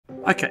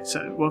Okay,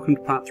 so welcome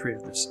to part 3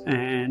 of this,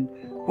 and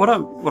what I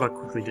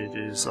quickly did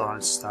is I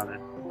started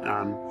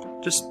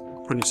just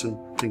putting some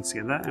things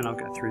together, and I'll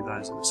go through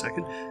those in a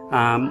second.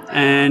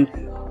 And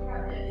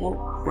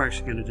what we're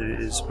actually going to do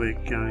is we're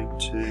going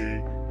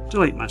to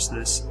delete most of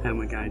this, and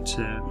we're going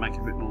to make it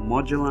a bit more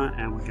modular,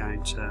 and we're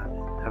going to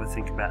have a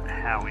think about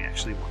how we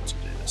actually want to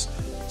do this.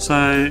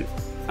 So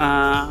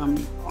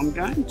I'm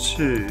going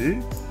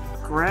to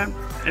grab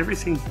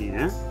everything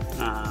here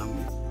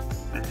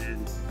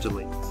and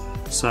delete.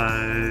 So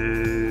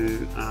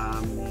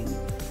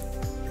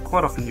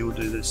quite often you'll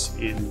do this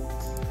in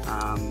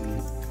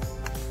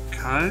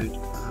code.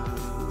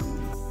 I'm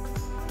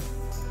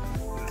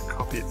going to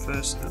copy it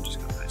first, and I'm just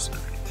going to paste it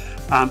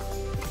over.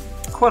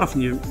 Quite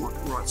often you might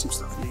write some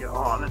stuff and you go,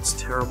 oh, that's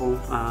terrible,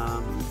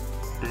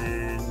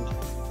 and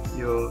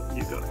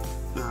you've got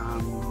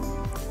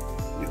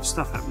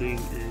stuff happening,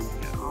 and you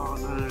go, oh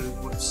no,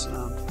 what's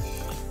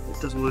it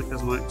doesn't work.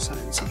 So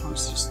sometimes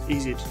it's just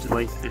easier to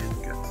delete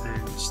and go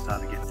and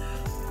start again.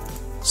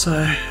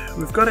 So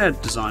we've got our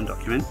design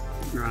document.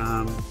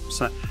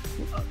 So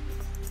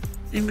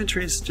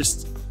inventory is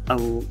just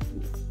an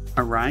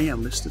array, a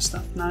list of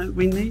stuff. No,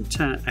 we need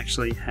to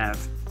actually have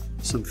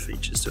some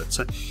features to it.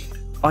 So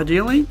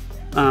ideally,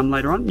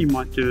 later on, you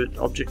might do it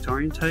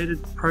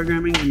object-oriented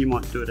programming, and you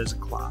might do it as a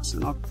class,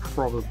 and I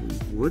probably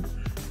would,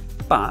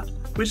 but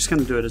we're just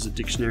going to do it as a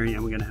dictionary,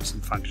 and we're going to have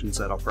some functions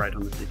that operate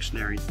on the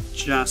dictionary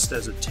just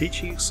as a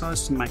teaching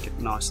exercise to make it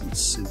nice and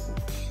simple.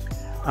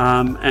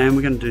 And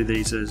we're going to do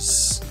these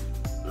as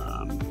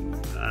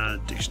a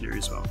dictionary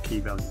as well, key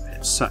value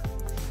pairs. So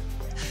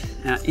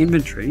our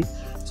inventory,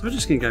 so we're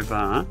just going to go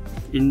var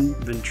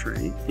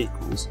inventory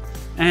equals,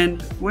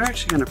 and we're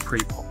actually going to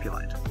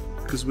pre-populate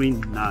because we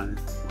know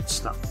what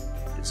stuff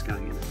is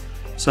going in it.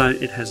 So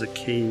it has a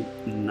key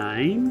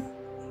name,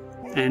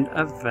 and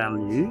a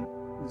value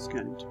is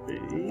going to be,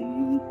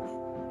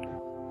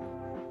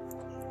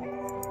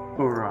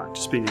 alright,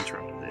 just been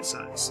interrupted there, so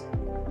it's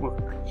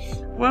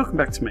welcome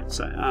back to me.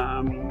 So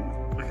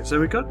okay, so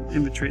we've got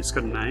inventory, it's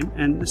got a name,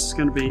 and this is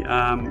going to be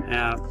our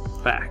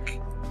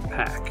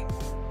backpack.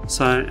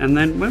 So, and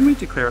then when we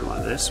declare it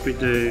like this, we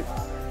do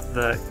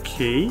the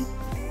key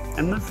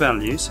and the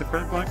value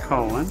separated by a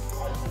colon,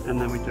 and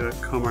then we do a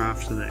comma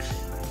after that.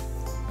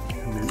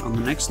 And then on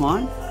the next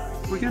line,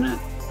 we're going to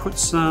put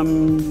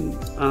some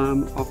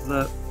of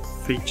the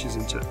features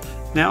into it.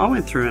 Now I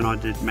went through and I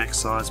did max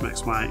size,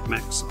 max weight,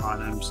 max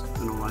items,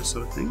 and all those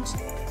sort of things.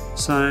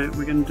 So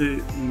we're going to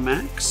do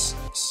max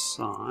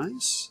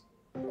size,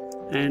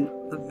 and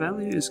the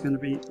value is going to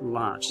be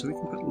large, so we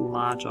can put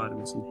large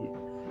items in here.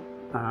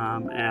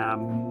 Our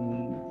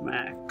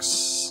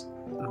max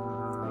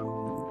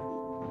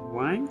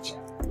weight,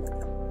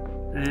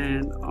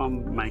 and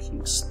I'm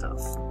making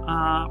stuff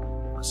up.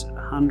 I said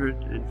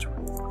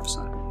 125,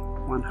 so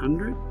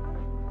 100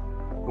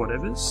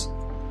 whatever's.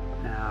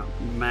 Our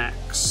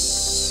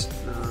max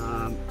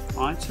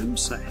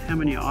items, so how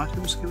many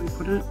items can we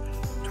put in it?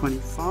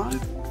 25.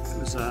 If it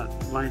was a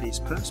lady's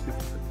purse, we could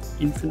put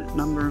infinite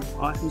number of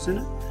items in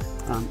it.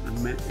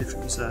 And if it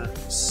was a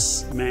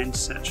man's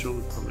satchel,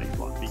 it probably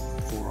might be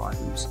 4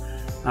 items.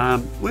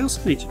 We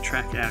also need to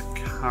track our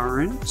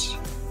current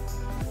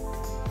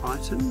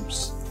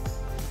items,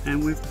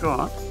 and we've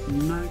got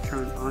no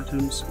current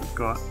items. We've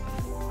got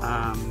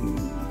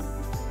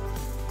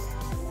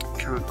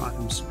current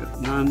items, we've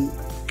got none.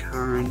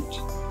 Current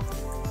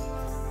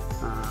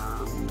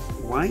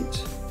weight,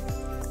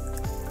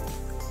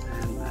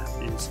 and that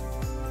is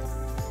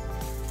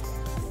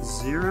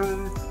 0.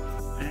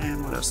 And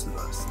what else did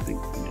I think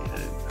we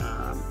needed?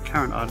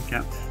 Current item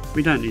count.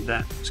 We don't need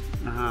that.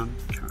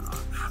 Current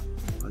item.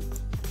 I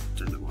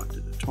don't know why I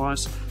did it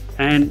twice.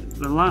 And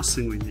the last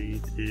thing we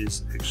need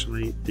is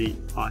actually the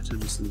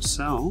items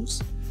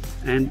themselves,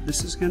 and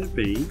this is going to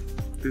be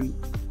an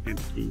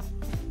empty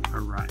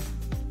array.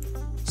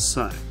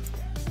 So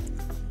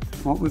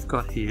what we've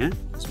got here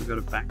is we've got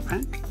a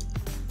backpack,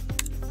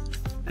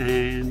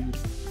 and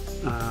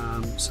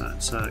so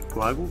it's a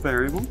global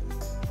variable,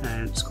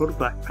 and it's called a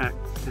backpack,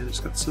 and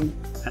it's got some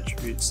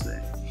attributes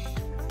there.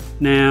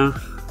 Now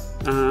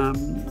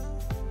I'm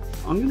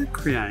going to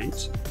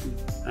create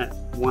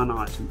one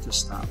item to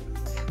start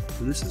with,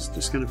 and this is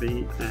just going to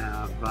be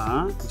our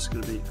var. It's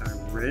going to be a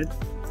red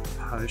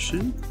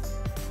potion,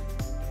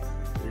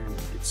 and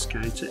it's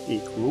going to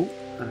equal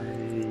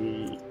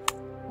a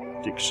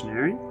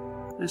dictionary.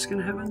 It's going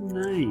to have a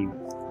name,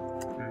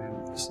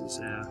 and this is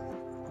our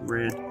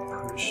red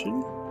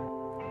potion.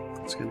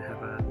 It's going to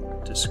have a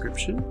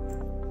description,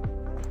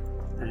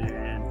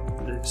 and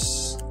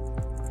this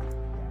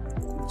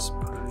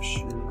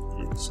potion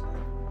is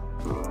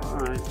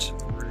bright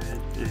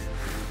red and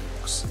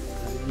looks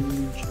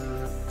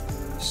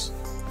dangerous.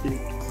 Okay,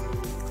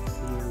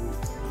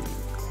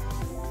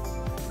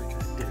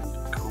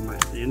 and comma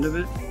at the end of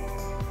it.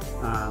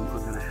 I'm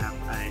going to have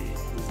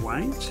a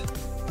weight.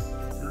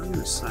 I'm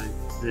going to say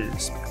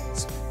this because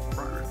it's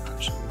primary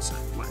function, so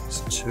weight is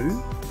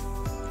 2.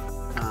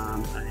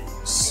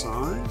 A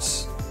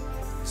size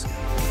is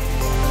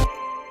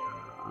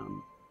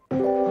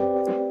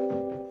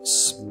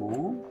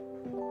small,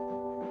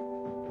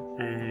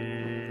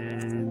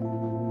 and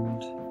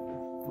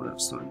what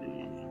else do I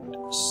need?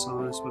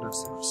 Size, what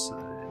else do I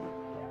say?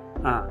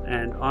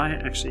 And I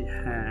actually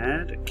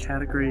had a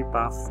category,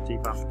 buff,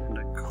 debuff, and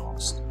a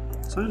cost.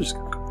 So I'm just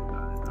going to copy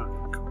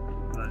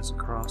those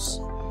across,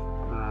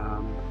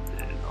 and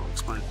I'll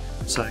explain.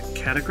 So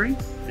category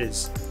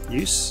is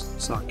use,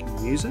 so I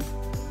can use it.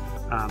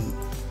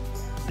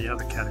 The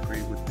other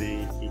category would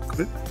be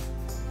equip.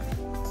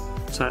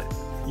 So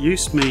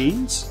use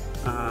means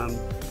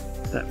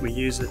that we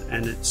use it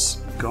and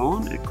it's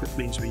gone. Equip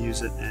means we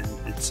use it and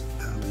it's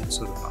permanent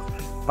sort of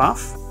buff.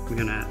 Buff, we're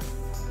going to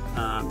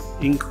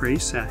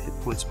increase our hit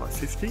points by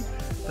 50,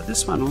 but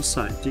this one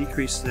also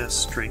decreases our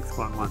strength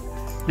by 1.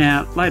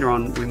 Now later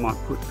on we might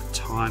put a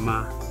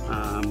timer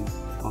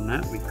on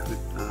that. We could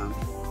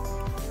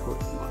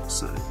put like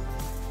say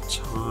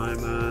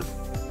timer,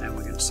 and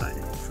we're going to say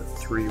for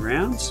 3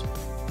 rounds,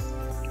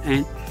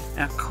 and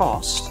our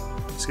cost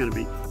is going to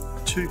be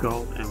 2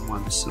 gold and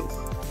 1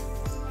 silver.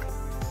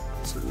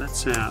 So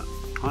that's our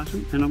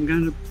item, and I'm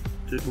going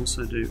to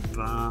also do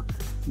var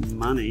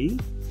money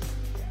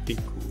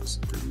equals,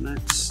 and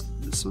that's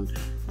this one.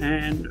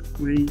 And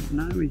we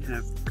know we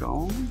have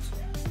gold.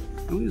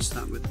 I'm going to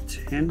start with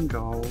 10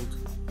 gold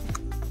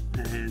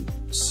and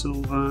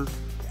silver.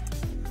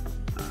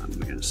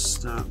 We're going to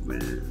start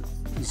with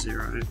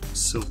 0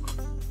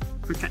 silver.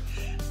 Okay,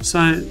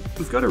 so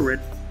we've got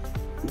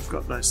we've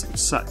got those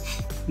things. So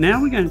now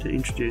we're going to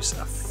introduce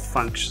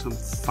some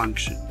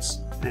functions,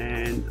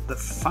 and the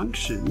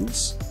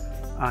functions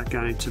are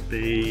going to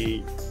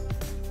be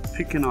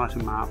pick an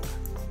item up,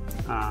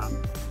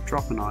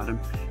 drop an item,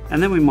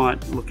 and then we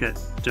might look at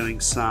doing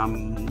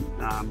some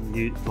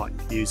like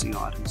using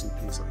items and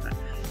things like that.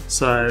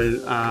 So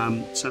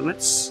so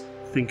let's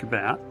think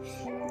about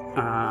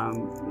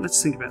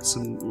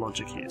some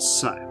logic here.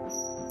 So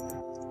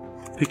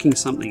picking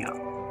something up.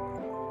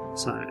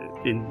 So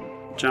in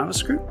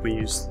JavaScript we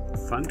use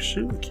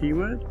function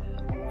keyword,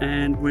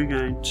 and we're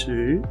going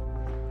to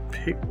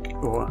pick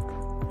or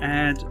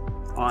add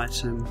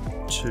item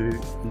to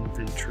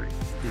inventory,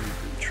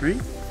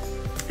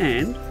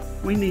 and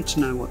we need to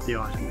know what the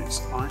item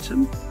is.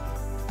 Item,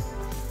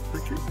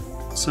 okay,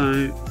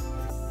 so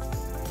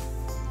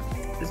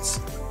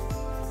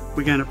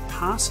we're going to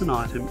pass an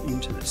item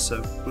into this,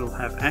 so we'll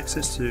have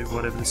access to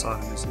whatever this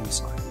item is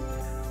inside.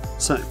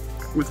 So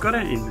we've got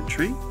our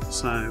inventory,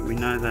 so we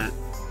know that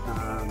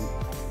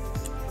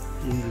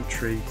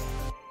inventory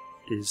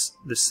is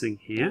this thing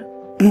here.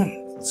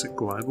 It's a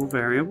global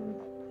variable.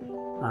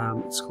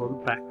 It's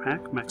called a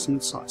backpack, maximum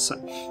size. So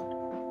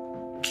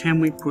can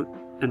we put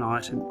an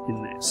item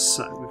in there?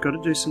 So we've got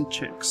to do some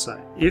checks. So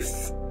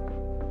if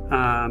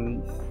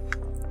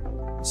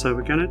so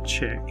we're going to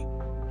check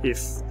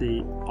if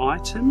the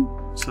item,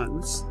 so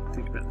let's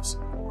think about this.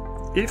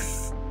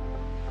 If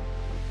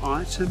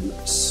item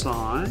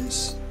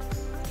size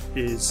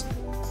is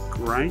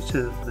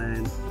greater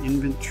than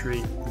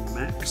inventory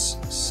max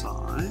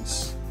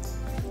size,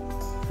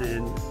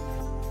 then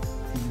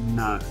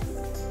no.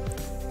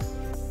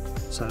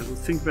 So we'll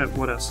think about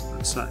what else.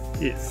 So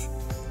if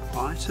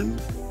item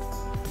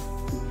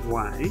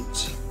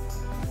weight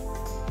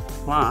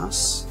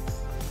plus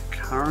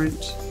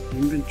current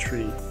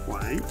inventory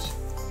weight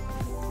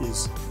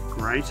is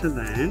greater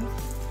than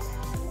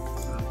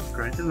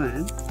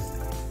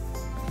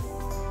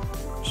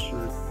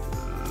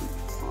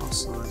file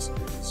size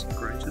is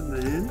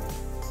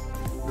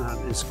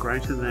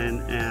greater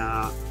than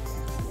our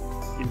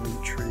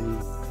inventory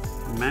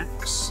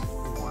max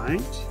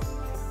weight.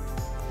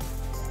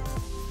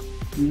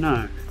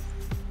 No.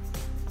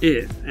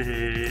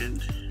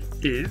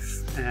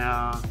 If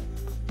our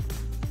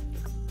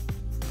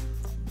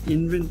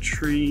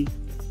inventory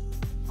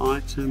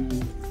item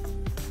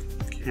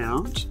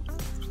count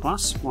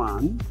plus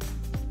 1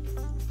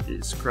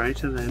 is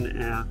greater than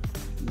our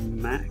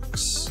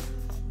max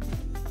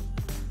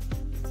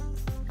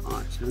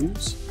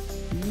items,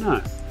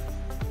 no.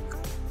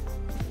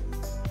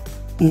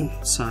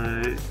 So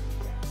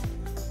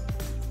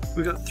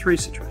we've got 3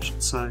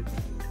 situations. So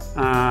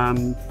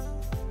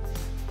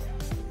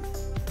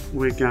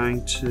we're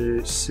going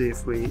to see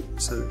if we're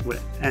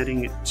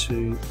adding it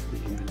to the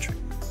inventory.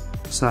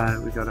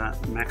 So we've got a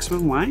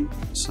maximum weight.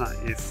 So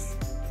if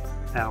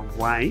our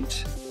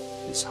weight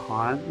is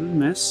higher than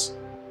this,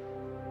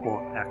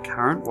 or our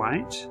current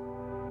weight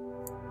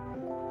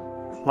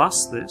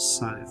plus this,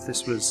 so if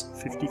this was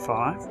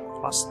 55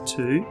 plus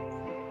 2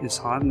 is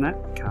higher than that,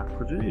 we can't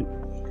put it in.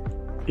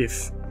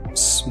 If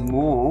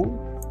small,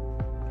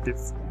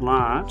 if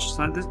large,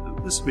 so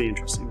this will be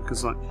interesting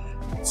because like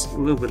it's a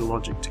little bit of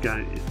logic to go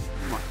in,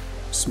 like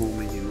small,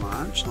 medium,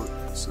 large, like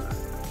so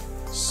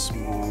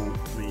small,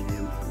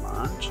 medium,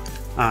 large.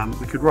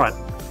 We could write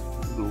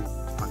a little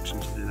function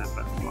to do that,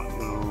 but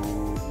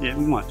yeah,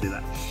 we might do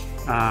that.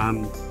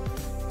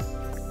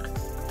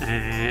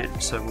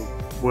 And so we'll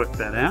work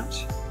that out.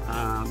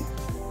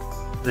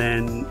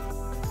 Then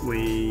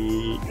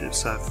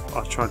so if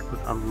I try to put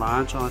a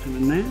large item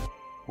in there,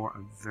 or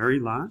a very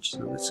large,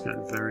 so let's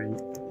go very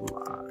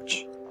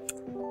large.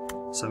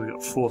 So we've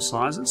got 4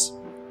 sizes.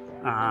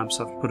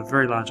 So if we put a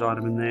very large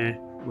item in there, it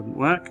wouldn't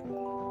work.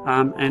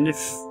 And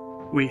if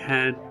we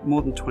had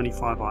more than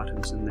 25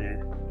 items in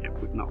there, it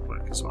would not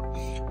work as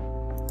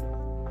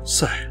well.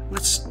 So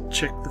let's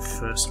check the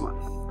first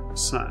one.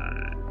 So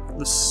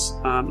let's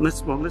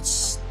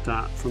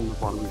start from the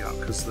bottom and go,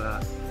 because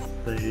the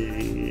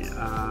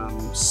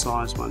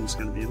size one is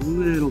going to be a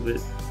little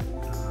bit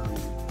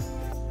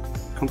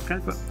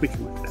complicated, but we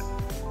can work it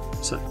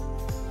out. So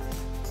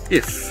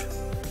if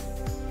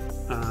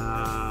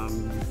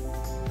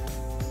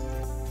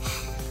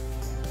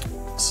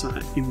so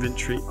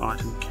inventory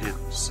item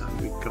count. So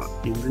we've got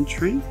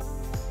inventory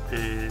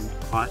and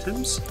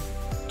items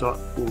dot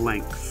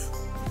length.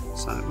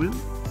 So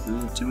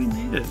do we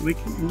need it? We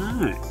can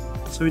no.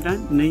 So we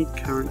don't need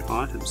current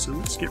items. So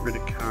let's get rid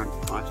of current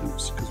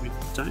items because we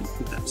don't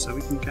need that. So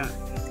we can go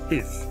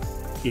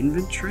if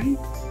inventory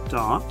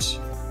dot,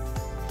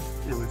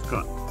 and we've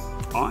got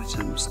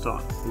items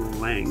dot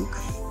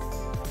length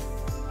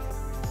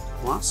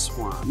plus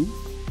 1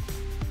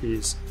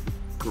 is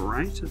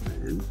greater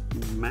than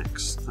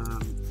max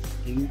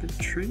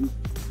inventory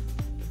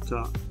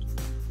dot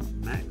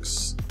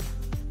max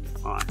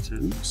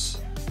items,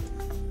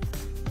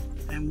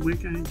 and we're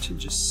going to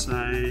just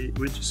say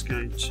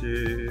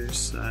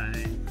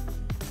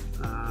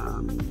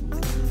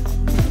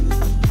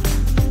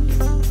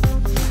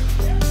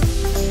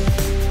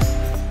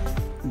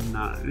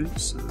no.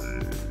 So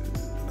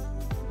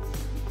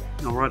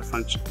I'll write a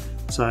function.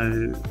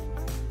 So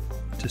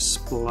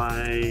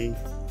display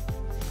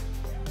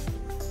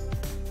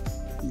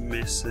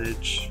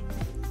message.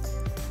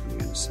 I'm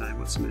going to say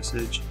what's the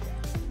message?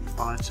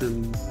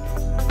 Item.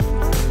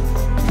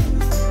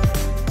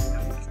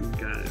 And we can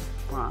go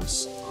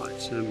plus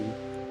item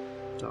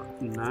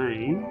dot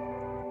name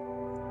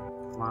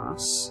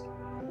plus.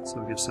 So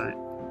we're going to say.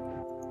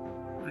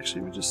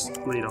 Actually, we just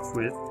lead off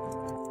with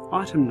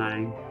item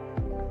name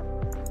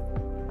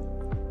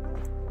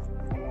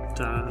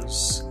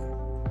does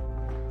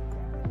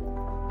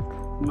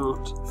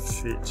not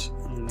fit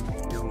in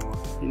your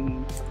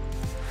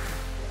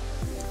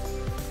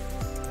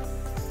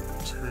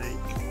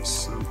take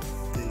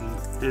something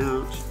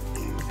out,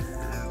 you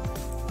have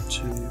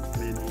too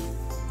many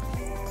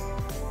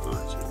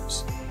items.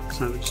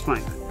 So we're just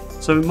playing that.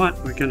 So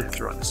we're going to have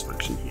to write this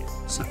function here.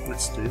 So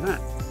let's do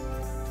that.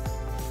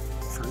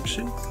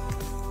 Function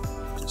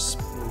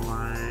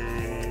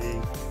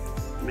display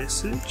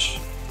message.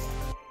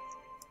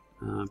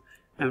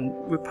 And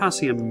we're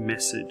passing a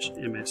message,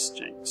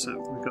 MSG. So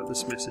we've got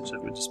this message that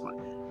we're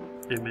displaying,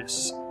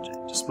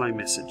 MSG, display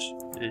message.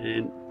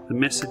 And the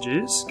message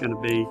is going to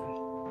be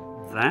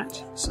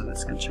that, so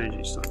that's going to change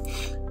each time.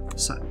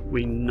 So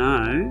we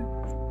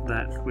know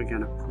that we're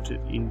going to put it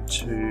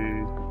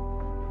into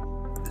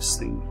this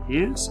thing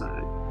here. So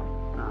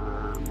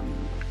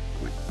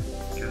we're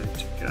going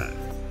to go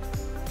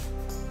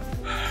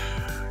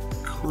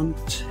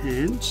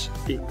content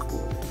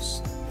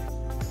equals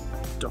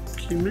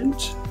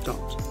document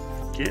dot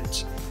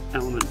get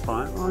element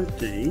by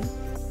ID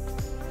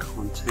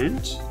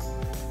content.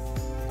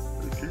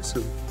 Okay, so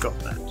we've got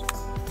that.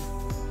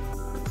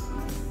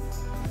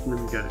 And then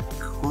we go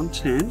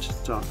content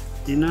dot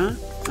inner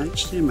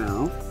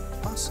HTML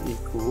plus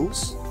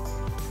equals.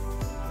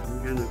 And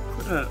we're going to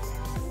put a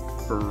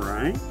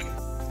break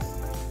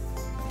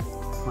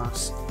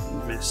plus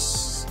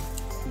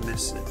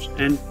message.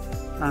 And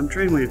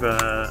Dreamweaver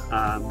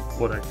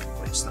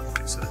autocomplete stuff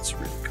there, so that's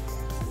really cool.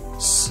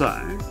 So,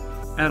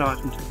 add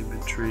item to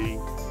inventory.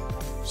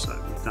 So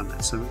we've done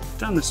that. So we've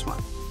done this one.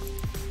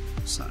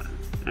 So,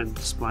 and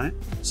display it.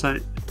 So,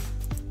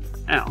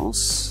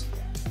 else,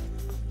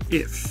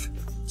 if.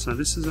 So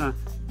this is a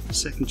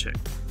second check.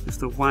 If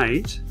the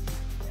weight,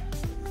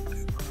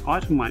 if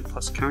item weight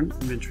plus current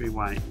inventory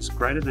weight is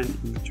greater than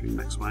inventory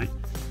max weight,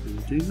 then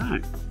we do no.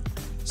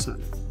 So,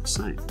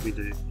 same. We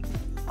do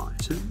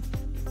item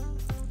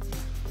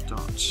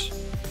dot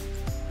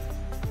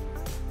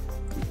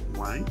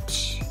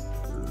weight.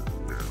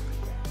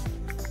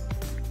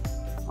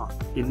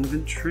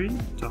 Inventory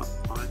dot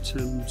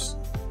items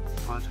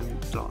item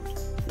dot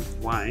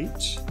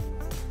weight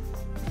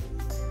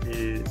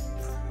is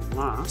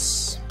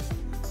plus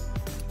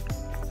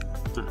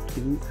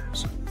item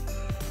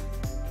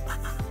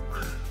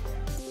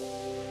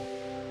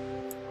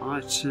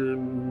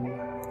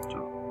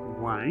dot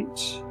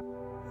weight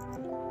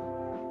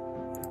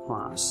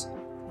plus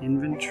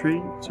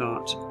inventory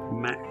dot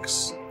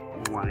max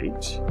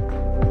weight.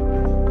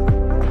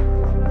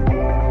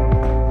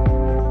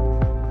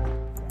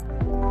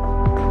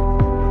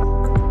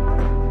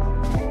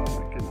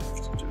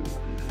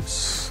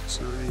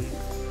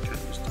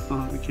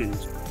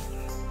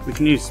 We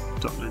can use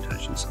dot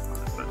notation and stuff like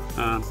that,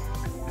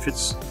 but if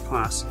its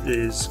class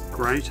is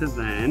greater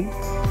than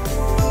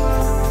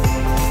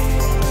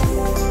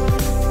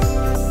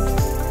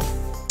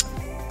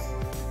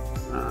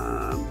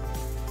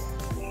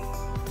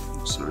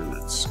sorry,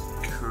 that's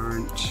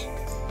current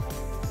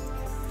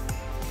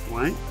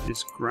weight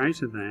is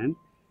greater than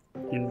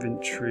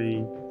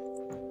inventory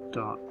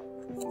dot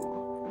we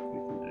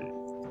can do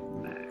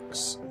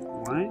x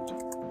weight.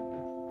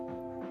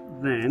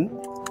 Then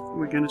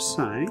we're going to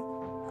say,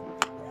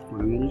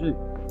 what are we going to do?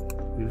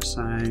 We're going to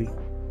say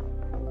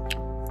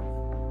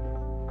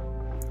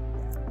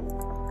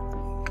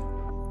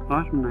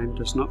item name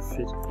does not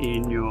fit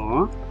in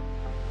your,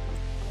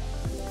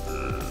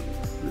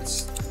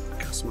 let's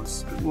customize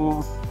this a bit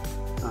more,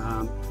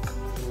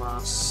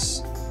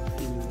 plus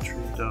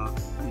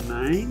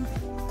inventory.name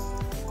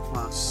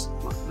plus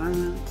like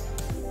that.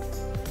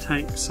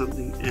 Take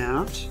something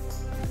out.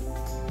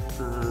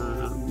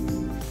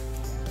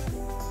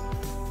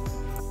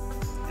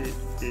 It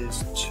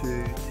is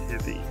too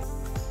heavy.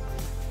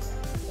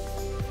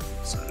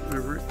 So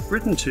we've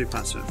written two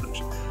parts of the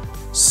function.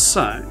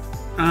 So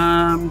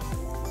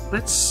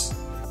let's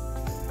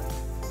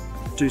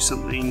do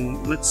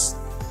something. Let's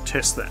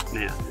test that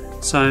now.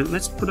 So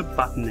let's put a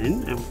button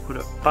in, and we'll put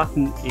a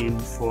button in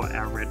for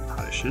our red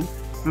potion.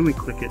 When we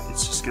click it,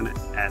 it's just going to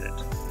add it.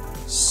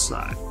 So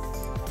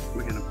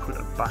we're going to put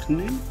a button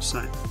in.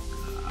 So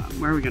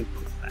where are we going to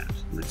put that?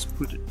 Let's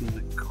put it in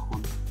the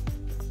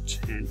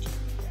content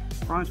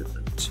right at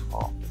the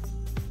top.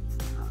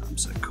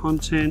 So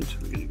content,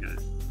 we're going to go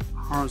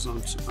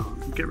horizontal,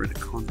 get rid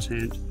of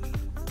content,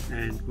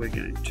 and we're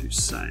going to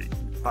say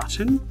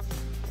button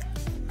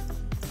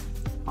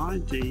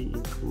ID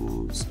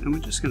equals, and we're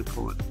just going to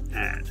call it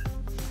add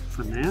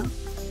for now.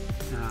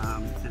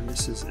 And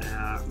this is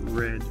our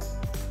red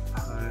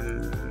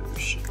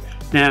potion.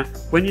 Now,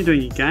 when you're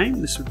doing your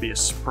game, this would be a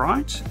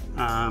sprite,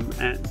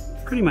 and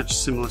pretty much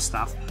similar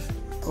stuff.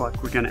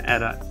 Like we're going to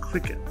add a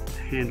click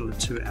handler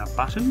to our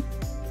button,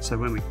 so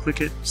when we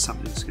click it,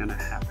 something's going to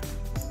happen.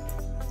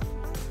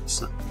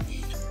 So,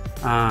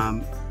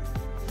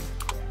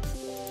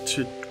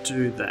 to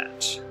do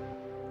that,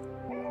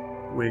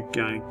 we're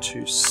going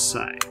to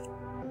say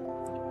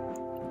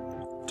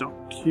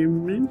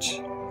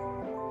document.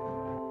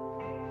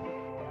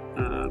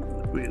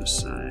 We're going to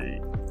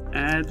say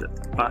add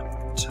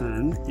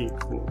button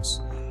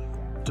equals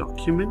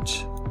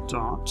document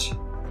dot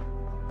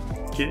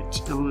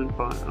get element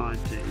by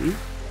ID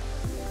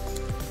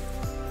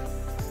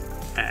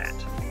add.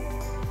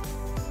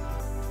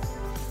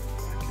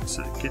 Okay,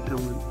 so get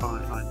element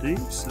by ID,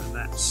 so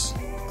that's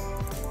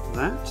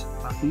that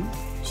button.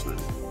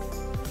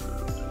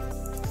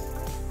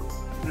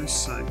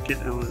 So get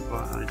element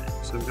by ID.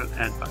 So we've got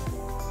add button.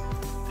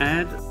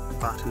 Add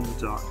button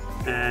dot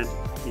add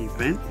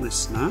event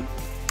listener.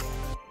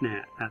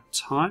 Now our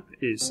type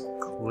is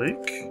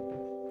click,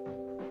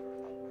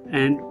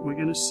 and we're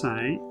going to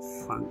say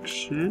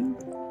function.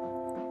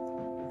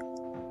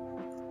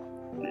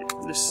 Now,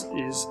 this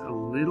is a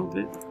little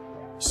bit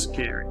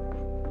scary.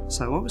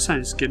 So what we're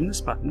saying is given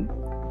this button,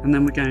 and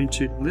then we're going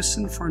to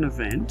listen for an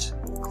event,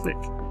 click,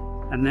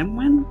 and then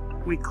when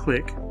we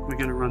click, we're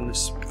going to run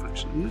this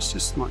function. And let's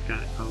just like go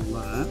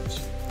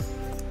alert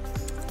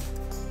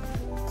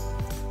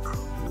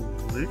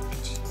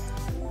clicked,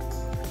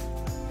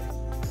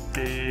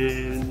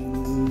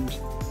 and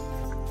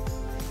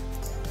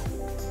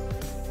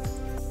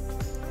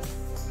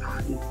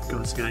you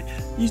guys are going,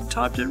 you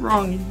typed it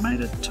wrong, you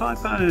made a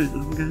typo. And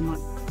I'm going like,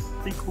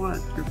 be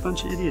quiet, you're a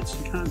bunch of idiots,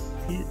 you can't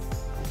hear,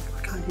 I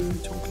can't hear you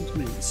talking to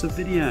me, it's a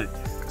video,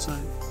 so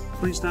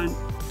please don't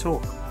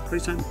talk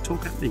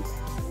at me,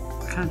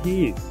 I can't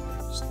hear you,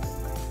 just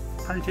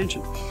pay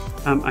attention.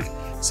 Okay,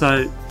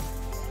 so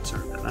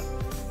sorry about that.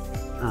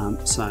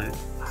 So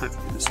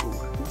hopefully this will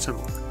work. Let's have a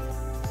look.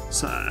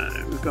 So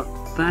we've got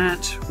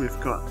that, we've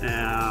got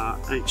our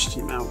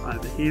HTML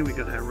over here, we've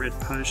got our red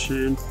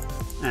potion,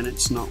 and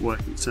it's not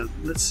working. So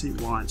let's see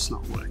why it's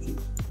not working.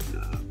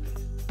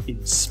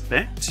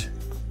 Inspect,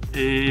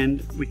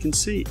 and we can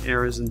see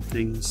errors and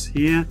things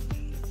here.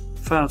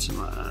 Fail to,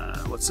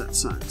 what's that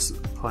saying? It's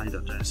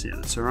play.js, yeah,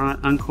 that's alright.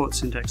 Uncaught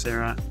syntax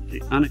error,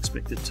 the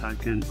unexpected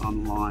token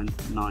on line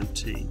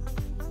 19.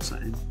 So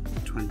in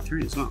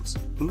 23 as well. So,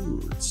 ooh,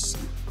 that's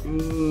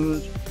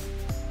good.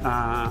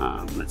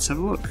 Let's have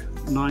a look.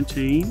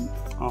 19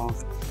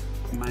 of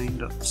main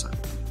dot, so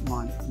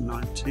line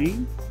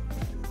 19.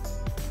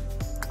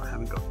 I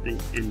haven't got the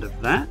end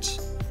of that,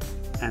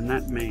 and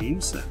that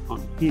means that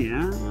on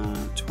here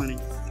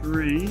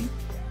 23.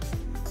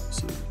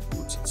 So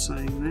what's it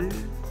saying there?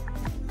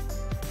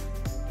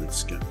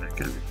 Let's go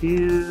back over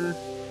here.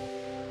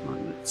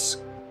 Right, let's.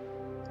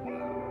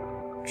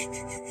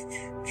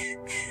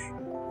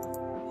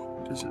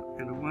 Is it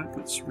going to work?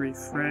 Let's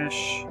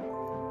refresh.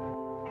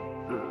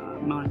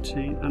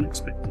 19,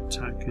 unexpected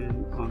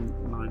token on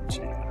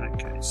 19.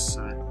 Okay,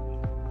 so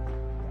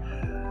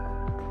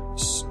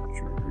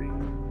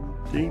string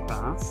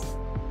debuff.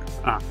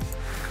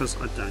 Because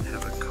I don't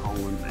have a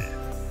colon there.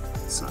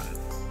 So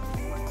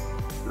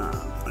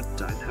I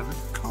don't have a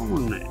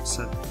colon there.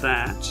 So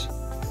that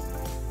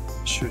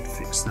should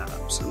fix that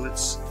up. So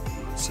let's,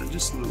 so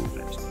just a little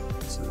bit.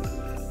 So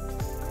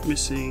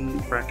missing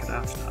bracket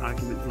after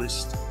argument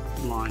list,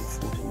 line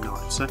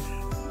 49. So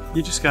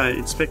you just go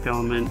inspect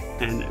element,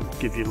 and it will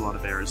give you a lot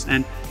of errors,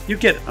 and you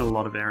get a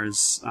lot of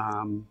errors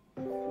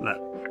that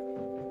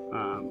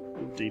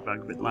we'll debug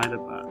a bit later.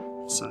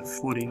 But so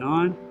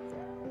 49,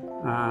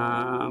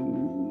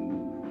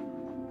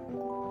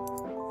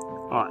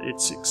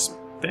 It's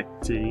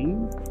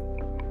expecting.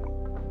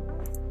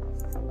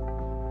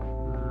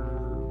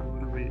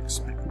 What are we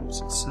expecting?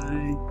 What's it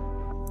say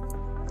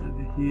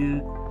over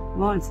here?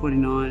 Line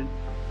 49,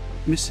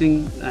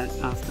 missing that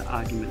after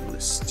argument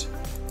list.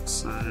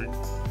 So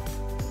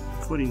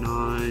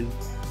 49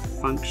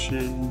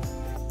 function.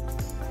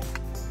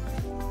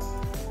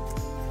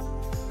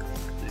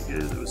 There you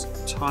go. There was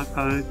a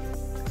typo.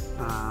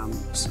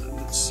 So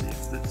let's see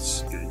if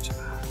that's going to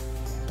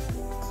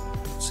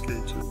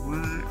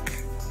work.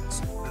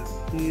 So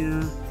over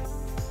here,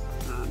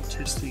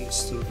 testing is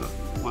still got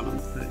 1 on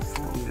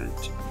 34. I'm going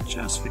to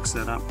just fix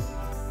that up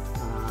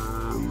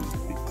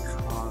because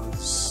I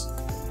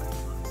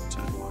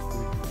don't like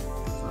things like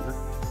that.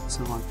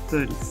 So line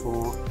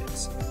 34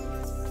 is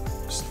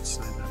just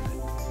say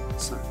that.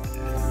 So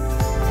yeah,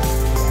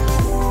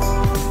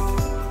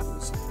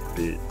 there's a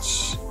bit.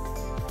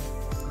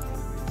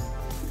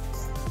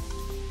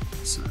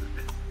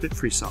 Bit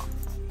free side.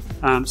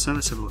 So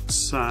let's have a look.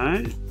 So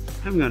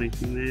haven't got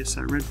anything there.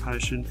 So red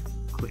potion,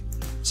 click.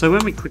 So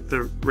when we click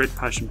the red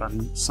potion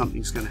button,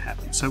 something's going to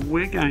happen. So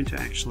we're going to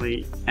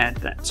actually add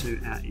that to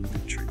our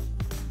inventory.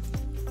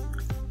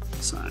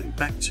 So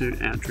back to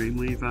our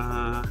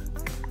Dreamweaver.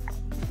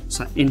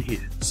 So in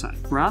here. So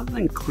rather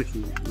than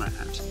clicking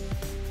that,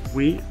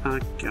 we are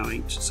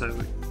going to. So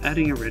we're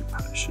adding a red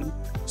potion.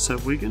 So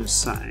we're going to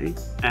say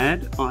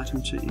add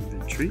item to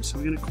inventory. So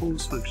we're going to call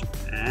this function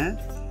add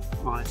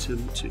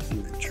item to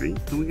inventory,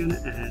 and we're going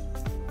to add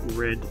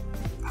red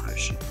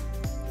potion.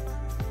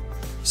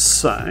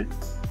 So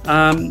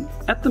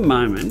at the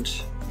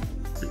moment,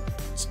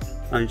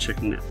 only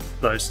checking out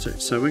those two.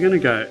 So we're going to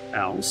go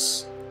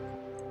else.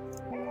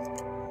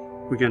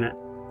 We're going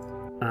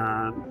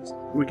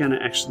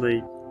to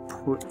actually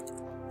put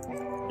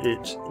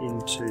it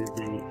into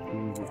the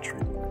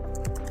inventory.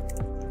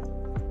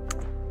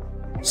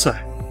 So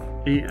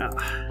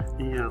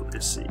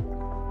ELSE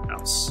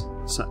else.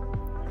 So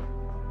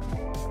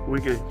we're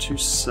going to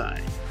say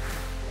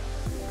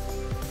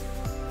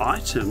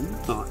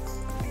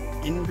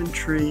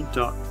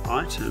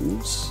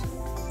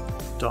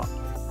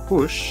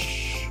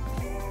inventory.items.push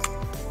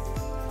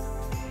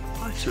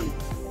item.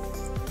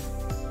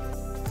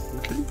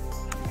 Okay,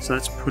 so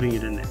that's putting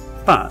it in there.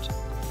 But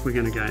we're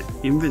going to go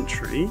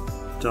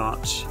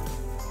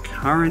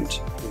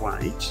inventory.current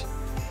weight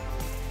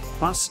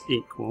plus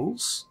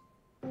equals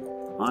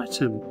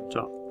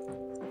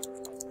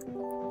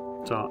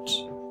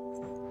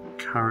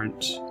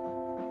item.current.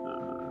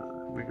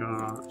 We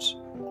got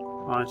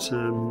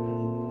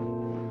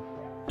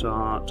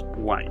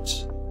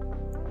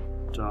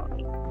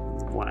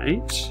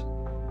item.weight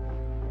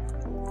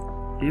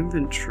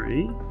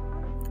inventory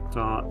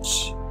dot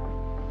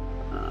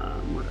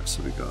what else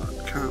have we got?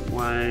 Current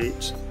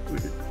weight. We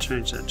could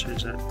change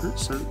that.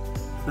 So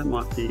that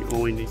might be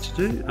all we need to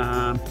do.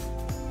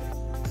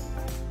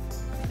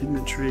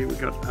 Inventory, we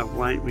got a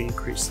weight, we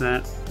increase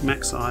that.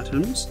 Max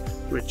items,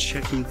 we're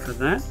checking for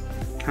that.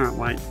 Current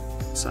weight,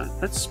 so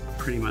that's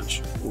pretty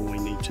much all we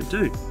need to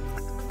do.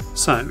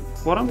 So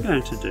what I'm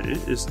going to do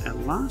is our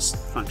last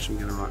function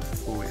we're going to write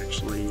before we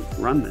actually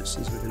run this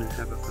is we're going to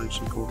have a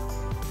function called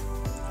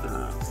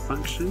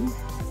function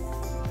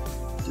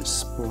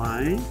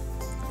display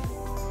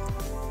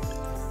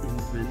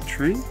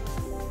inventory.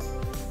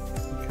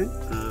 Okay,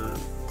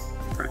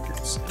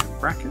 brackets and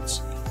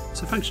brackets.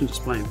 So function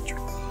display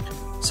inventory.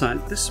 So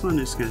this one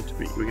is going to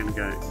be, we're going to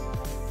go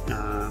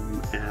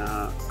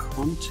our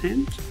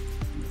content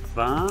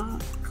var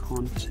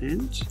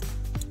content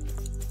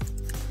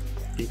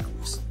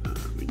equals,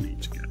 we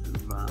need to go to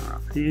var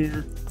up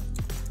here,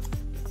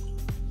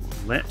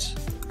 let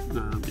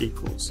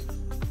equals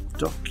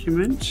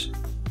document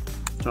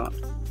dot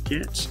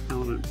get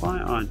element by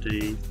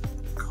ID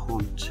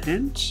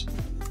content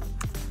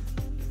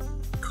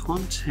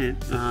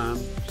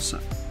so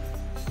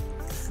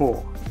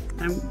for,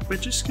 and we're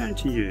just going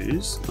to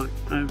use, like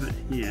over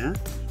here,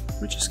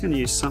 we're just going to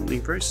use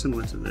something very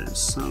similar to this.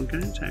 So I'm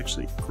going to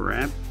actually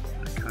grab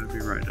the code we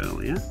wrote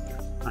earlier.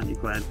 Aren't you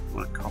glad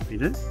I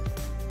copied it?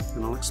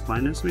 And I'll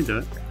explain as we do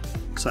it.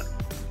 So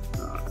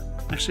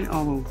actually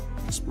I will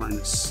explain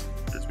this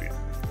as we go.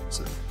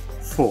 So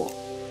for,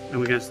 and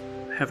we're going to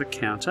have a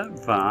counter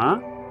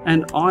var,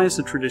 and I is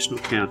a traditional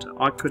counter.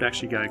 I could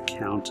actually go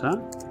counter,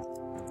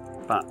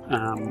 but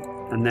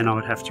and then I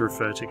would have to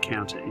refer to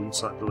counter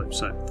inside the loop.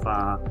 So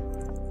var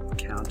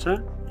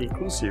counter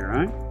equals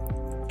 0.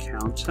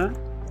 Counter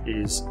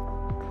is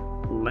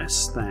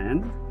less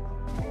than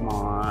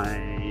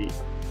my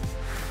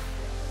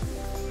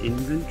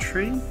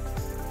inventory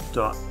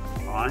dot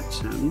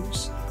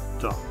items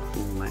dot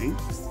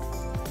length,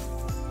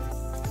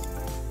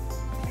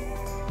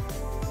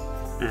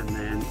 and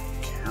then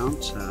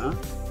counter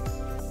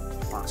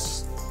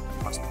plus.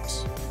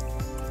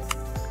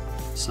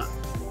 So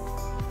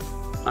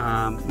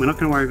we're not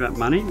going to worry about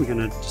money. We're going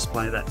to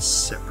display that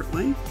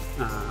separately.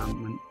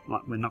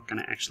 We're not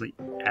going to actually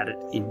add it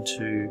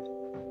into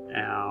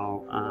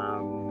our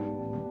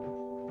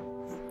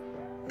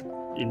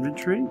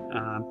inventory.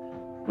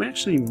 we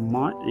actually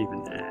might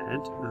even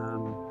add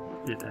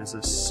it as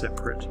a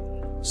separate,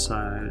 so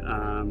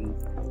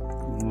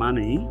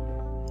money,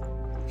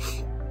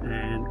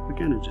 and we're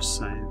going to just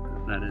say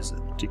that that is a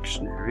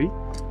dictionary,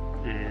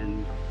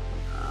 and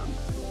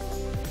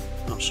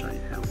I'll show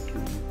you how we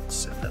can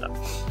set that up.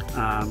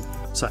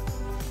 So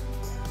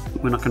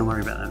we're not going to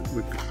worry about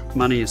that.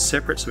 Money is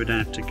separate, so we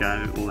don't have to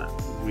go all that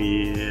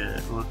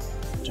weird, or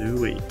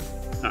do we?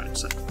 Alright,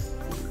 so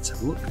let's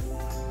have a look.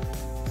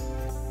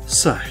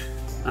 So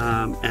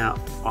our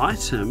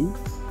item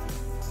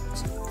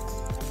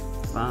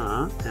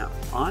bar, our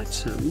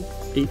item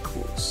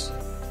equals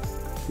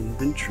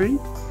inventory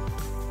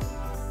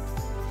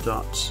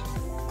dot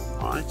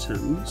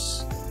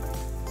items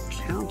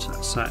counter.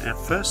 So our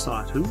first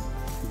item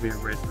will be a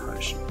red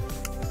potion.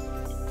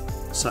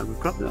 So we've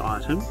got the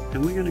item,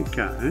 and we're going to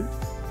go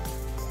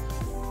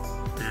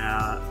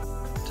our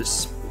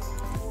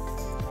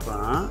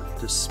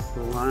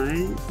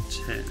display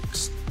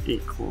text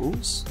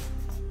equals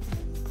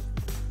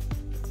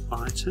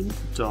item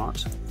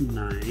dot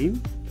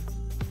name.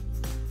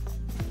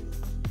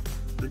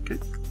 Okay,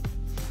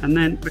 and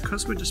then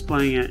because we're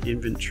displaying our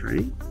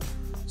inventory,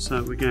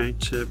 so we're going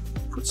to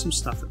put some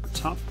stuff at the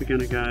top. We're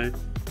going to go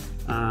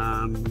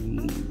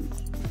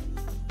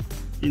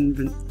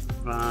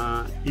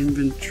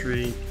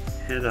inventory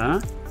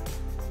header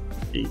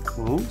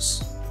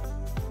equals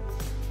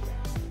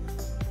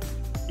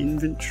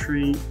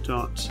inventory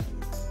dot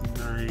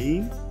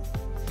name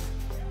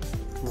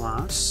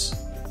plus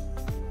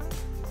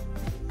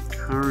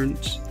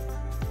current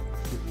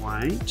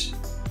weight,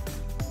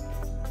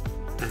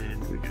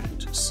 and we're going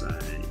to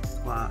say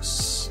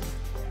plus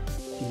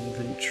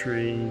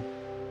inventory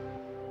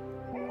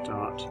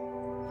dot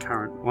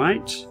current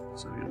weight.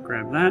 So we're going to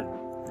grab that.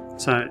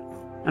 So,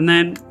 and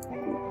then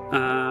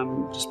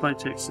display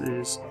text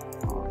is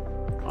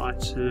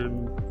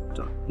item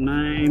dot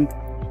name.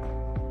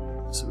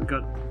 So we've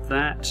got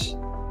that.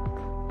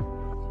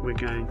 We're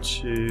going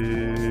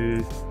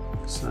to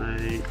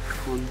say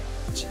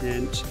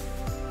content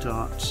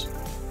dot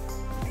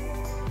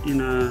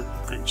inner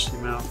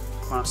HTML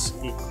plus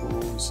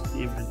equals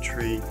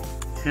inventory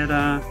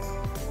header,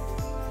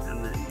 and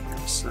then we're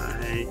going to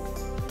say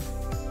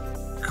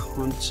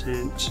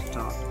content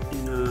dot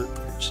inner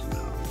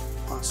HTML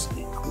plus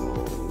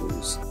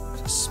equals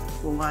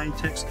display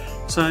text.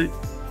 So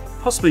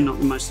possibly not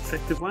the most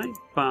effective way,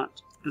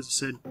 but as I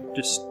said,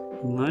 just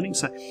learning.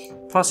 So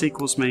plus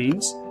equals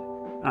means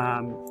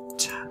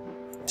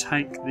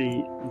take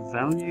the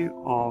value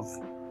of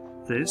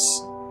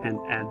this and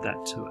add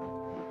that to it.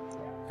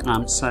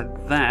 So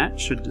that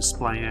should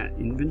display our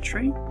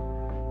inventory.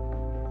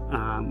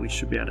 We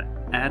should be able to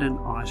add an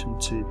item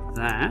to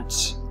that.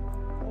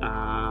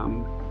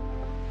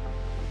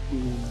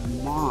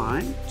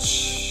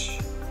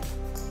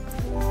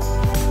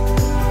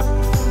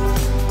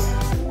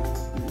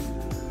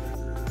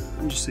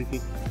 I'm just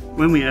thinking,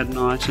 when we add an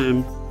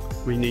item,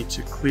 we need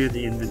to clear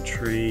the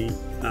inventory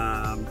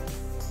and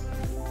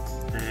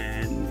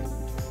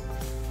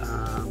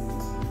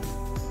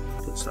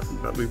put stuff in,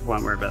 but we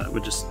won't worry about that.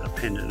 We'll just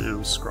append it and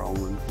it'll scroll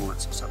and all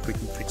that sort of stuff. We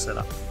can fix that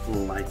up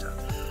later.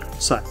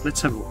 So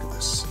let's have a look at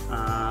this.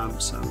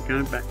 So we're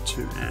going back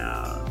to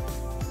our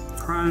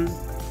Chrome.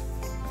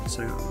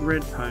 So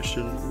red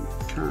potion,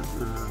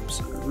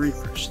 so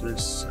refresh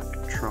this, so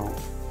Control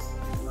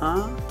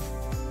R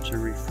to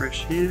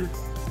refresh here.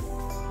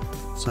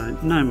 So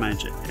no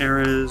major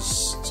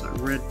errors. So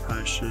red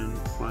potion,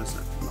 why is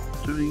that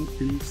not doing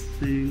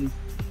anything?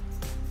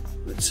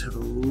 Let's have a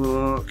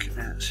look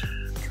at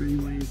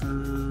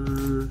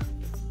Dreamweaver.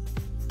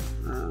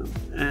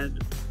 Add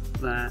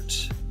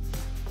that.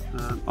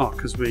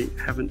 Because we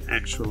haven't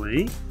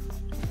actually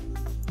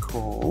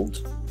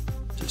called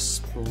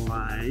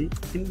display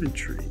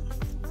inventory.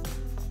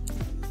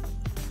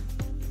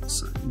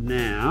 So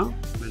now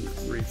when it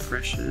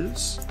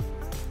refreshes,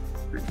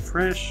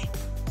 refresh,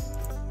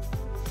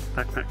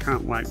 backpack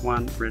current weight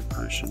 1, red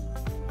potion.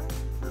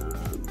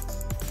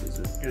 Is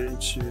it going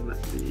to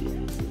let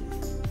me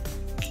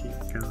keep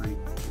going?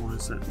 Why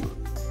is that not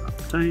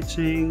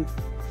updating?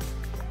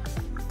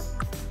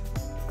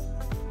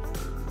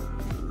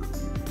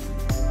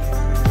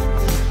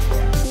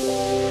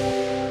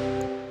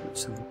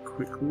 Let's have a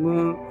quick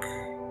look.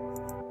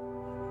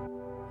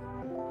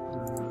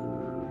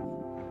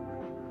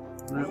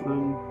 That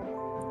one.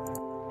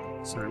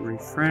 So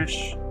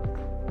refresh.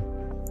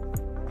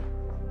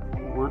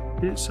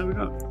 Yeah, so we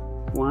got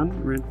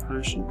 1 red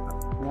potion,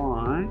 but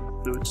why?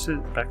 No, it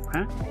said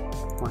backpack,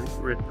 wait,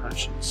 red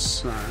potion.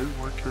 So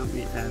why can't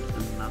we add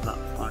another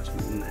item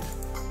in there?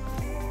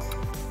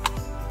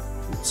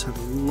 Let's have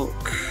a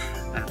look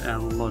at our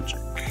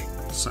logic.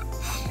 So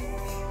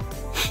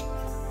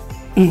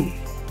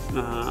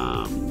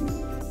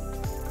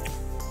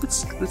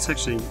let's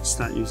actually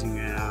start using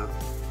our.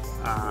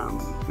 I'm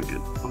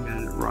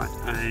going to write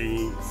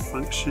a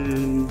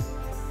function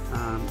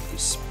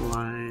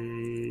display.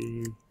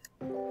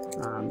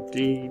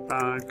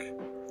 Debug,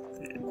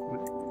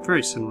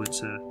 very similar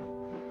to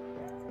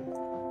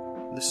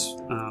this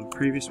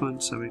previous one,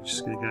 so we're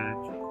just going to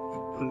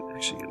go. I'm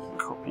actually going to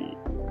copy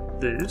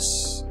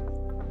this,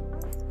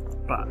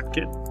 but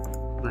get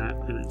that,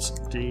 and it's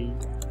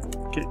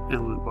get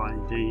element by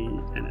ID,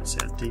 and it's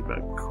our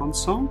debug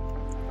console.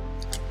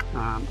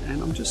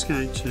 And I'm just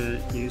going to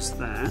use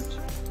that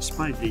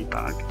display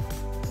debug.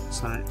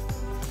 So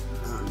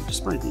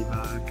display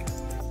debug,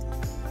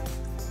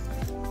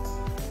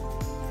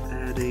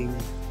 adding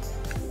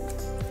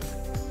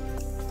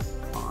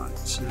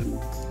item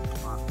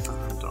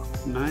dot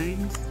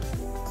name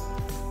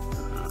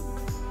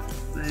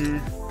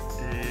there,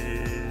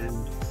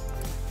 and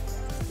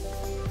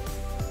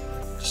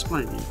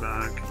display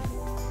debug.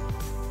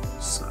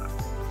 So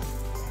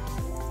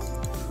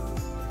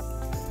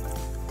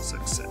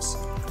success.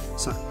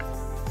 So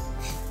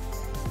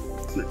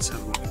let's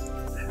have a look at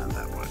how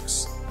that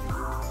works.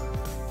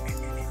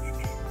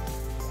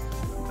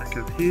 Back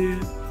over here.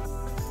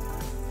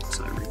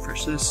 So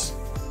refresh this.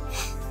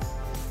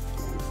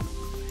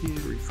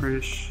 Here,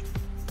 refresh.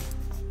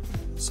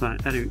 So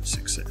adding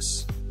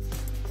success.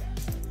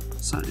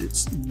 So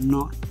it's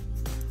not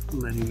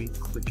letting me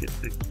click it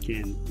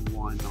again.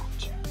 Why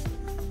not?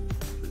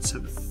 Let's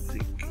have a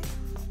think.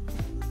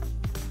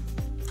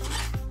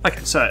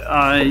 Okay, so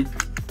a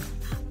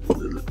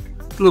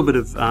little bit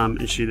of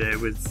issue there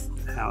with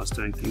how I was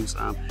doing things,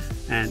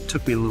 and it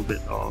took me a little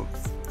bit of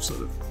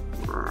sort of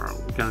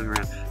going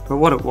around. But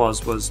what it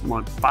was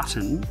my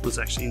button was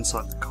actually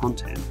inside the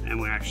content, and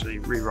we're actually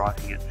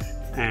rewriting it,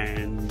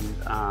 and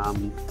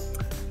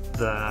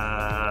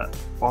the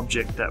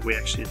object that we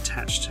actually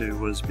attached to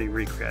was being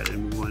recreated,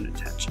 and we weren't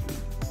attaching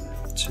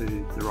to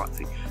the right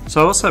thing.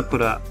 So I also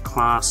put a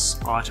class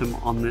item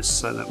on this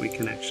so that we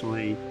can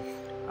actually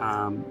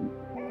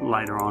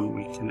later on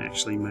we can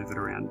actually move it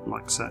around.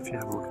 Like, so if you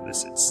have a look at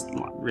this, it's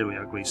like really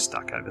ugly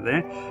stuck over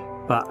there.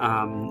 But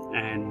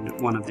and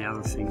one of the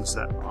other things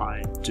that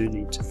I do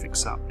need to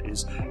fix up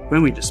is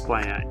when we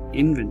display our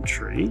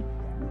inventory.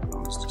 I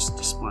was just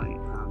displaying,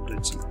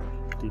 doing some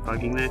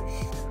debugging there.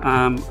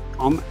 I'm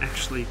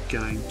actually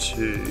going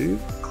to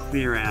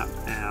clear out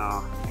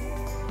our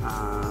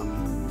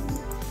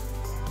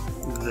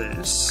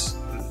this,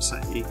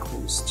 say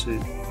equals to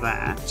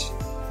that.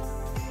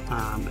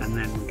 And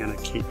then we're going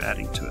to keep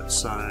adding to it.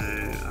 So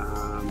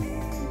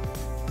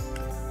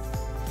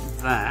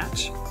that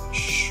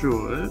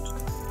should,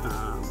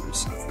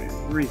 so if we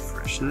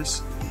refresh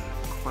this,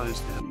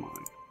 close down my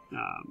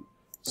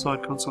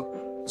side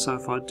console. So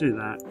if I do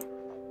that,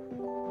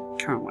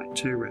 current weight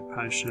 2, red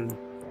potion,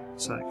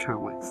 so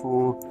current weight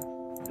 4,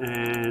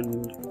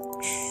 and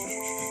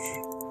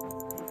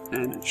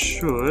it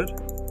should,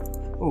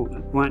 oh,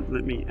 it won't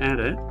let me add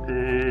it,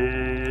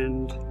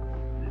 and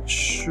it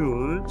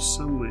should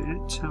somewhere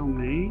tell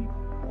me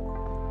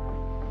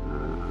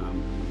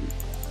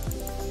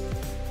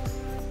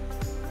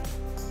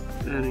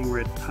adding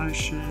red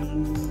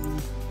potion.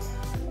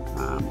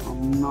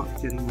 I'm not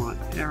getting my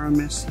error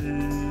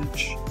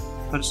message,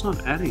 but it's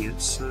not adding it,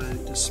 so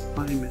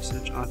display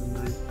message, I don't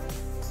know.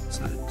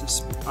 So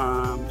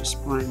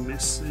display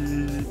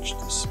message,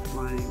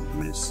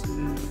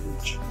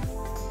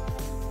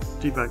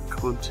 debug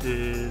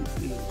content,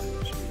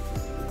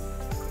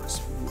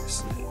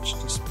 message,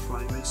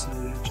 display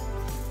message,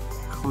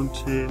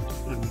 content,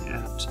 and we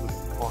add it to the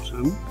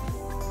bottom,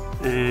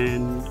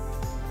 and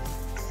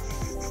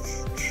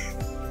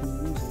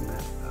using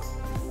that a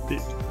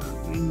bit,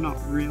 not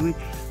really.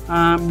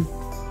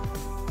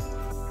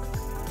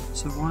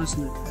 So why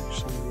isn't it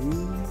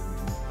actually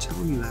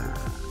telling me that?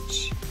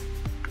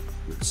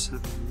 Let's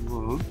have a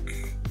look.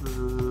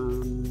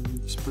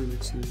 Display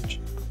message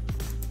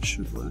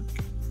should work.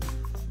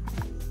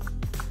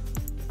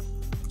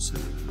 So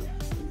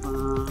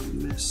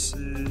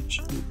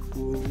message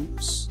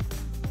equals,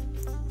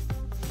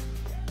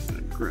 I'm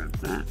going to grab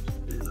that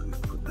and I'm going to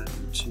put that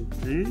into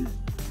there.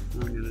 I'm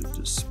going to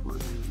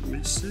display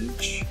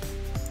message,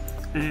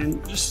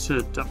 and just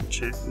to double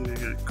check, I'm going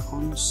to go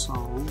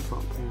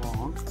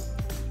console.log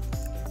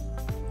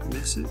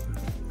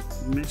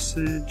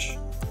message.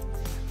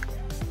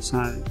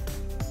 So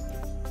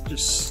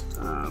just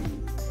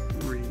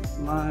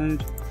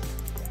reload.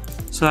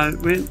 So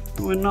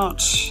we're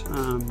not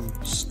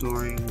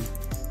storing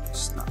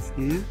stuff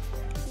here.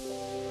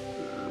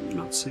 I'm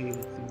not seeing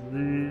anything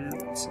there.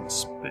 Let's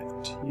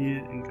inspect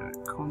here and go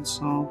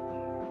console.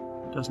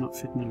 Does not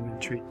fit in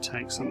inventory.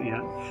 Take something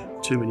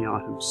out. Too many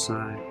items. So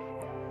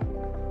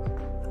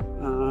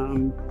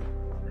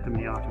how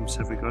many items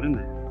have we got in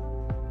there?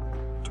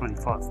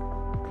 25.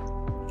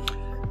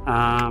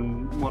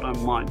 What I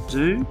might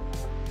do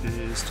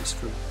is just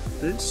for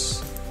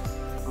this,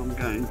 I'm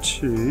going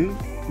to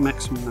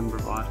maximum number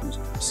of items.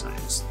 I'm going to say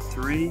it's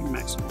 3.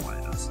 Maximum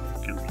weight is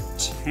going to be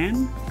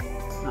 10,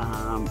 and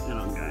I'm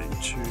going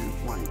to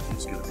weight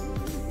is going to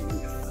be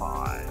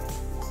 5.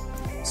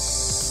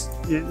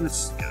 Yeah,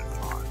 let's go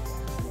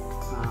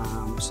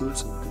 5. So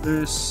let's look at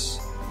this.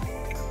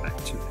 Go back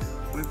to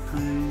our web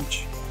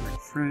page.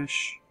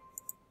 Refresh.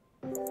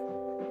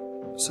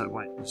 So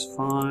weight is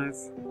 5.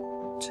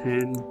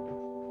 10.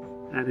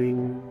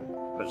 Adding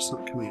but it's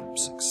not coming up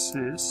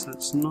success.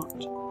 That's not.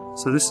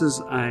 So this is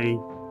a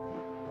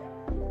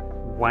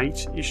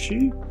weight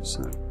issue.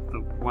 So the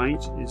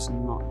weight is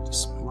not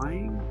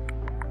displaying.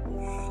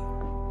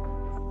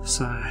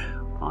 So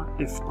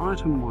if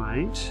item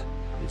weight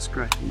is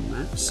greater than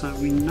that, so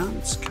we know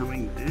it's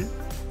coming there.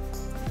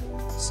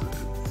 So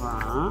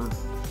var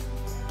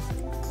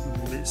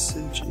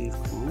message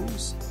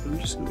equals, I'm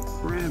just going to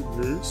grab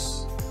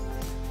this,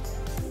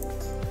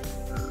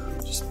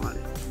 display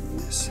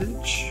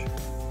message,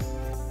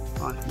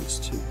 item is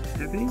too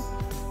heavy,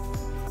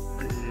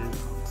 and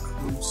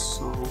console.log,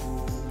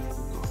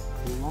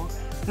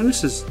 and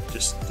this is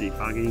just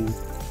debugging.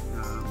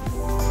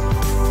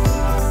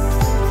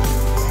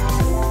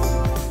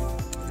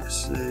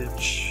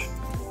 Message,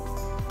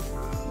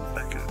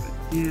 back over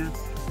here,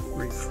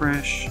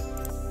 refresh,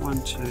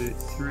 1, 2,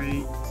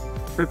 3.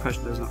 Red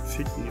potion does not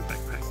fit in your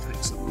backpack,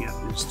 take something out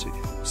of this too.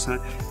 So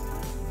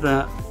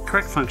the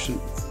correct function,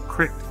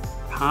 correct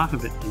part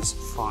of it is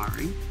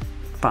firing,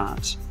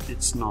 but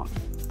it's not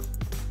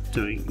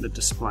doing the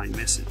display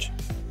message.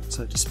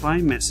 So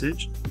display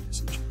message,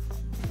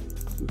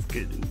 we're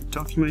getting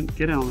document,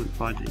 get element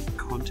by ID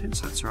content,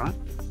 so that's right.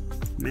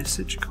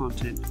 Message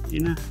content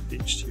inner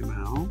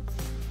HTML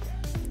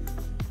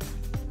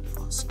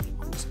plus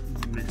equals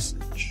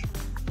message.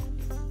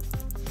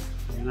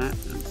 And that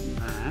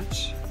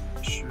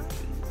should be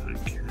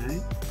okay.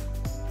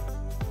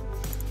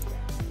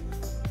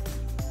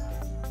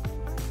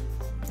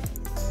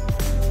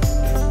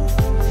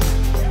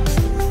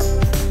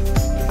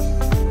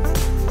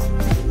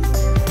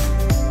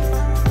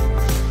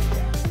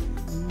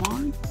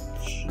 Might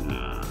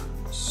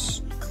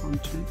just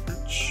content,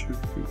 that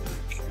should be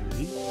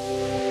okay.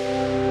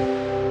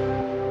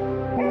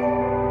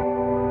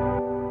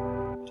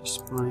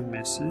 Display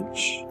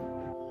message.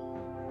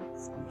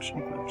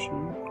 Function.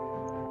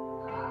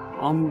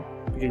 I'm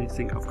beginning to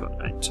think I've got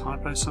a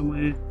typo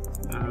somewhere.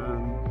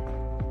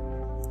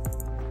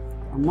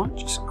 I might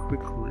just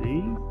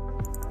quickly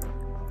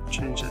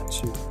change that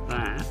to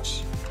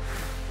that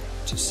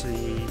to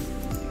see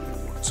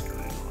what's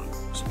going on.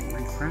 So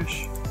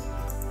refresh.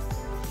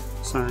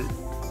 So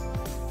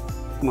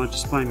my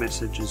display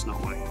message is not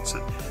working.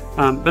 So,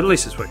 but at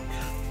least it's working.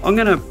 I'm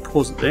going to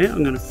pause it there.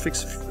 I'm going to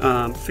fix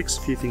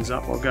a few things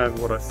up. I'll go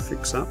over what I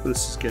fix up.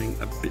 This is getting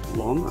a bit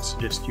long. I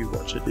suggest you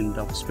watch it in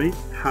double speed.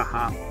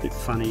 Haha, a bit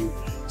funny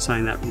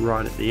saying that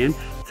right at the end.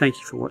 Thank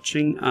you for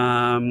watching.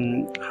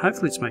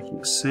 Hopefully it's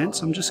making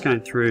sense. I'm just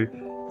going through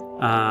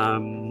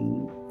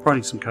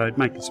writing some code,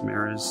 making some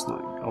errors,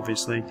 like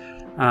obviously.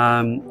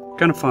 Going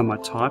to find my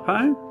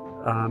typo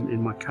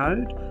in my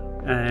code,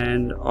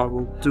 and I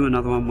will do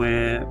another one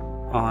where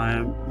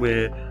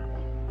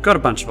got a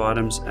bunch of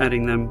items,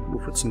 adding them, we'll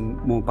put some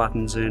more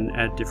buttons in,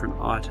 add different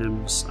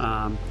items.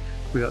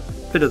 We've got a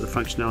bit of the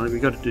functionality,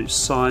 we've got to do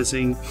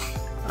sizing,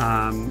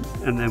 and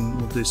then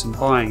we'll do some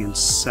buying and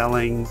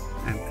selling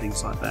and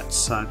things like that.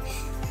 So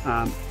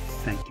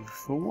thank you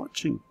for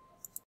watching.